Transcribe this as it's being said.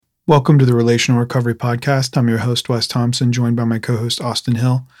Welcome to the Relational Recovery Podcast. I'm your host, Wes Thompson, joined by my co-host, Austin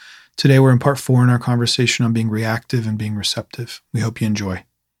Hill. Today, we're in part 4 in our conversation on being reactive and being receptive. We hope you enjoy.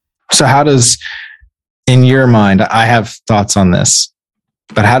 So how does, in your mind, I have thoughts on this,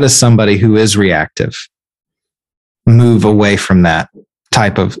 but how does somebody who is reactive move away from that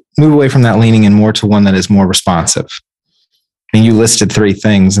leaning in more to one that is more responsive? And you listed 3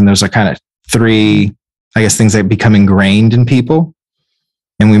 things, and there's a kind of 3, I guess, things that become ingrained in people.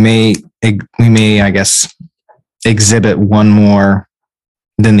 And we may, I guess, exhibit one more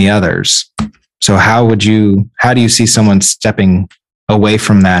than the others. So how do you see someone stepping away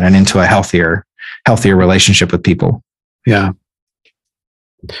from that and into a healthier relationship with people? Yeah.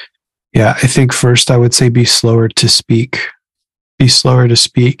 I think first I would say be slower to speak. Be slower to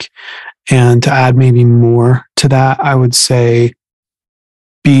speak. And to add maybe more to that, I would say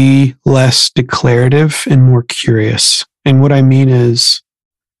be less declarative and more curious. And what I mean is,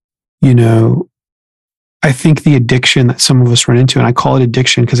 I think the addiction that some of us run into, and I call it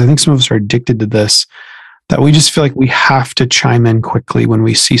addiction because I think some of us are addicted to this, that we just feel like we have to chime in quickly when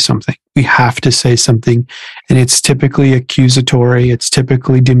we see something. We have to say something, and it's typically accusatory, it's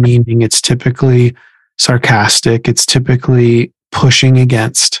typically demeaning, it's typically sarcastic, it's typically pushing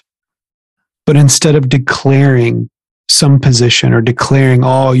against. But instead of declaring some position or declaring,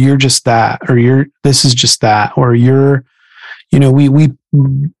 oh, you're just that, or this is just that, or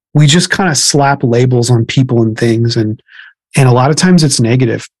we just kind of slap labels on people and things, and a lot of times it's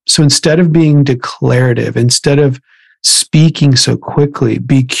negative. So instead of being declarative, instead of speaking so quickly,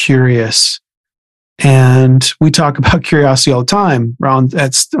 be curious. And we talk about curiosity all the time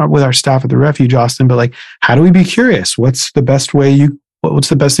with our staff at the Refuge, Austin, but how do we be curious? What's the best thing you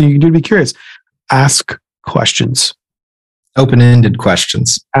can do to be curious? Ask questions. Open-ended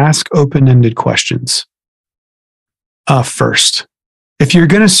questions. Ask open-ended questions first. If you're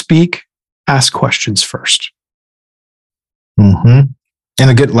going to speak, ask questions first. Mm-hmm. And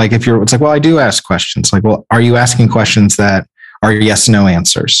I do ask questions. Are you asking questions that are yes, no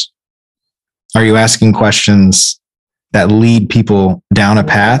answers? Are you asking questions that lead people down a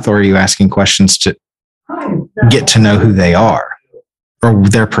path, or are you asking questions to get to know who they are or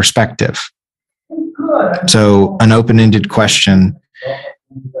their perspective? So an open-ended question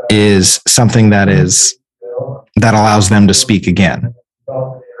is something that allows them to speak again.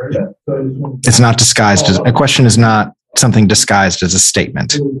 It's not disguised as a question, is not something disguised as a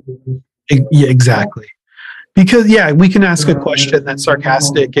statement. Yeah, exactly. Because we can ask a question that's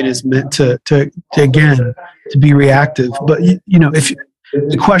sarcastic and is meant to be reactive. But if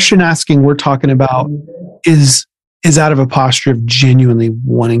the question asking we're talking about is out of a posture of genuinely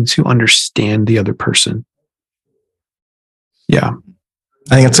wanting to understand the other person. Yeah.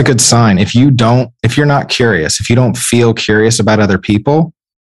 I think it's a good sign. If you're not curious, if you don't feel curious about other people,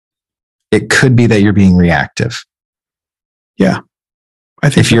 it could be that you're being reactive. Yeah. I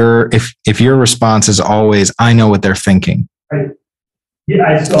think if your response is always, I know what they're thinking,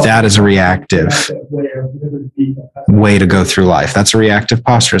 that is a reactive way to go through life. That's a reactive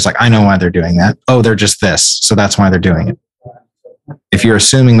posture. It's I know why they're doing that. Oh, they're just this, so that's why they're doing it. If you're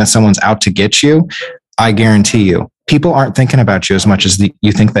assuming that someone's out to get you, I guarantee you, people aren't thinking about you as much as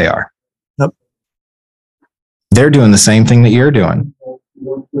you think they are. Yep. They're doing the same thing that you're doing.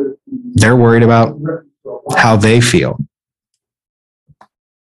 They're worried about how they feel.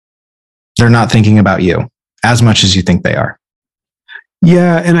 They're not thinking about you as much as you think they are.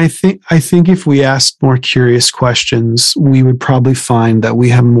 Yeah, and I think if we asked more curious questions, we would probably find that we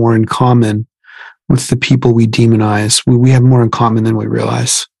have more in common with the people we demonize. We have more in common than we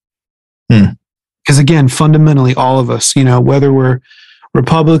realize. Because again, fundamentally, all of us, whether we're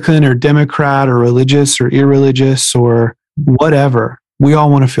Republican or Democrat or religious or irreligious or whatever, we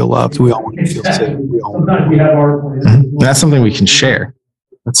all want to feel loved. We all want to feel safe. That's something we can share.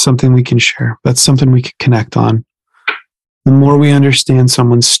 That's something we can share. That's something we can connect on. The more we understand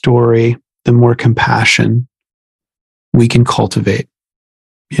someone's story, the more compassion we can cultivate.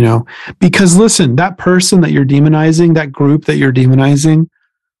 Because listen, that person that you're demonizing, that group that you're demonizing,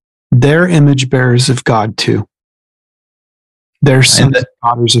 they're image bearers of God too. They're sons and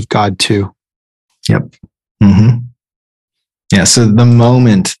daughters of God too. Yep. Mm-hmm. Yeah. So the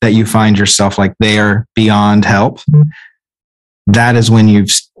moment that you find yourself they are beyond help, that is when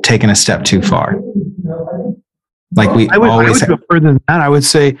you've taken a step too far. I would go further than that. I would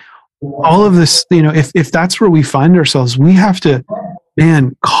say all of this, if that's where we find ourselves, we have to,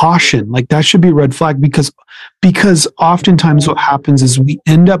 caution. That should be a red flag because oftentimes what happens is we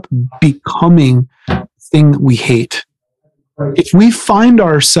end up becoming the thing that we hate. If we find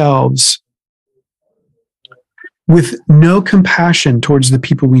ourselves with no compassion towards the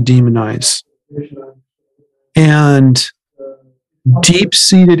people we demonize, and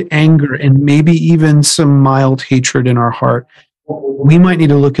deep-seated anger and maybe even some mild hatred in our heart, we might need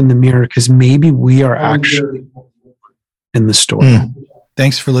to look in the mirror because maybe we are actually in the story.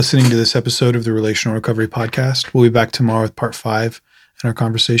 Thanks for listening to this episode of the Relational Recovery Podcast. We'll be back tomorrow with part 5 in our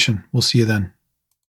conversation. We'll see you then.